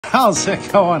How's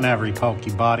it going, every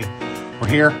Pokebody? We're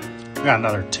here. We got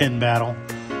another tin battle.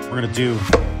 We're gonna do,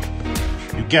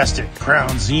 you guessed it,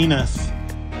 Crown Zenith.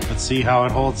 Let's see how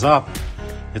it holds up.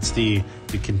 It's the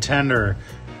contender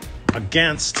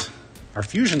against our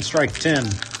Fusion Strike tin.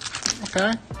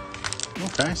 Okay.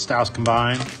 Styles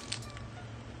combined.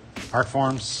 Art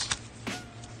forms.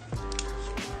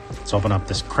 Let's open up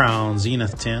this Crown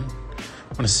Zenith tin. I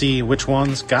want to see which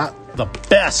one's got the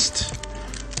best.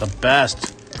 The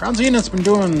best. Crown Zenith's been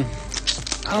doing,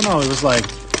 I don't know, it was like,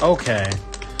 okay.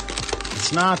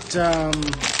 It's not,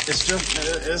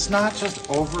 it's not just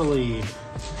overly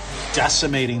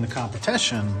decimating the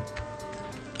competition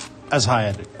as I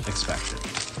had expected.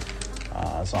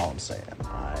 That's all I'm saying.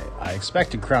 I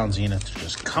expected Crown Zenith to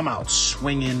just come out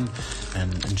swinging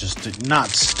and just not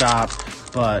stop,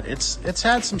 but it's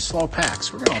had some slow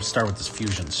packs. We're gonna start with this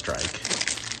Fusion Strike.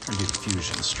 We're gonna do the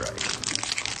Fusion Strike.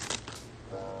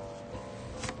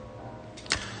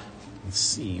 Let's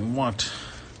see what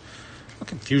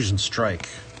can Fusion Strike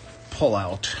pull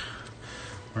out.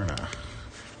 We're gonna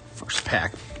first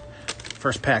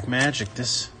pack magic.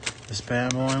 This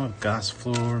bad boy with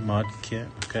Gossifleur, Mudkip,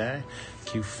 okay.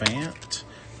 Q-Fant,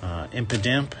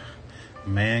 Impidimp,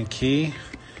 Mankey,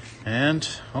 and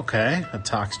okay, a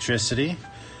Toxtricity.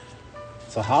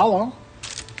 It's a holo.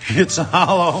 It's a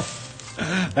holo.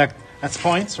 That's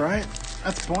points, right?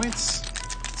 That's points.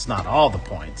 It's not all the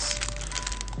points,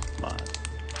 but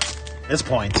it's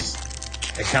points.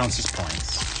 It counts as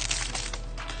points.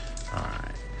 All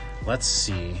right, let's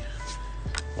see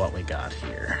what we got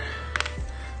here.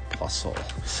 Puzzle,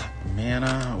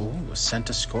 Mana, ooh,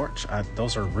 Scent Scorch.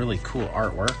 Those are really cool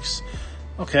artworks.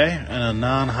 Okay, and a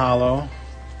non-holo.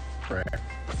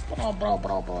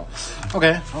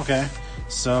 Okay.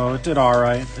 So it did all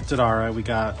right. We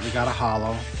got a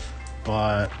holo,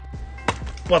 but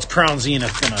what's Crown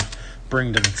Zenith gonna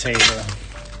bring to the table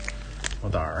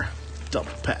with our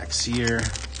double packs here?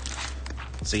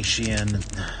 Zacian,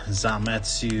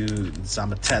 Zametetsu,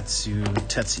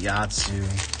 Tetsuatsu,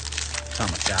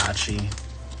 Tamagotchi.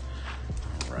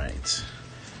 All right.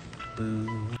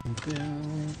 Boom,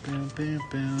 boom, boom, boom,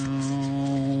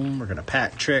 boom. We're gonna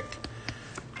pack trick.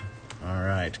 All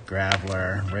right,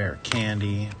 Graveler, Rare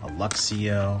Candy,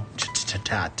 Luxio,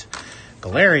 Tat,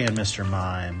 Galarian, Mr.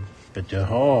 Mime. But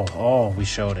we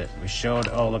showed it.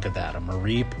 Oh, look at that, a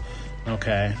Mareep.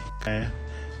 Okay,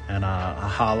 and a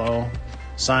holo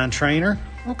Sign Trainer.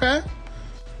 Okay.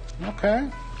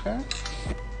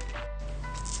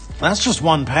 That's just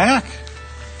one pack.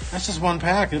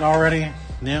 It already.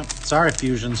 Yeah. Sorry,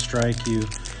 Fusion Strike. You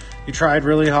tried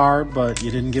really hard, but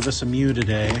you didn't give us a Mew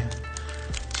today,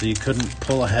 so you couldn't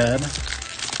pull ahead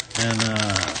and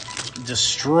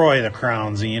destroy the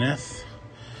Crown Zenith.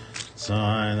 So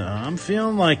I'm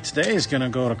feeling like today's gonna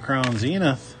go to Crown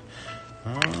Zenith.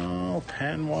 Oh,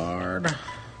 Penward,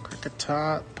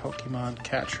 Kricketot, Pokemon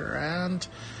Catcher, and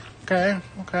okay.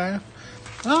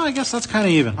 Well, I guess that's kind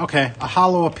of even. Okay, a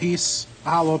holo apiece.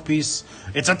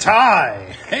 It's a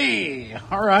tie. Hey,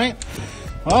 all right.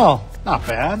 Well, not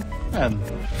bad. And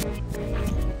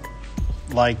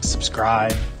like,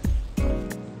 subscribe.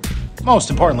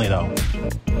 Most importantly, though,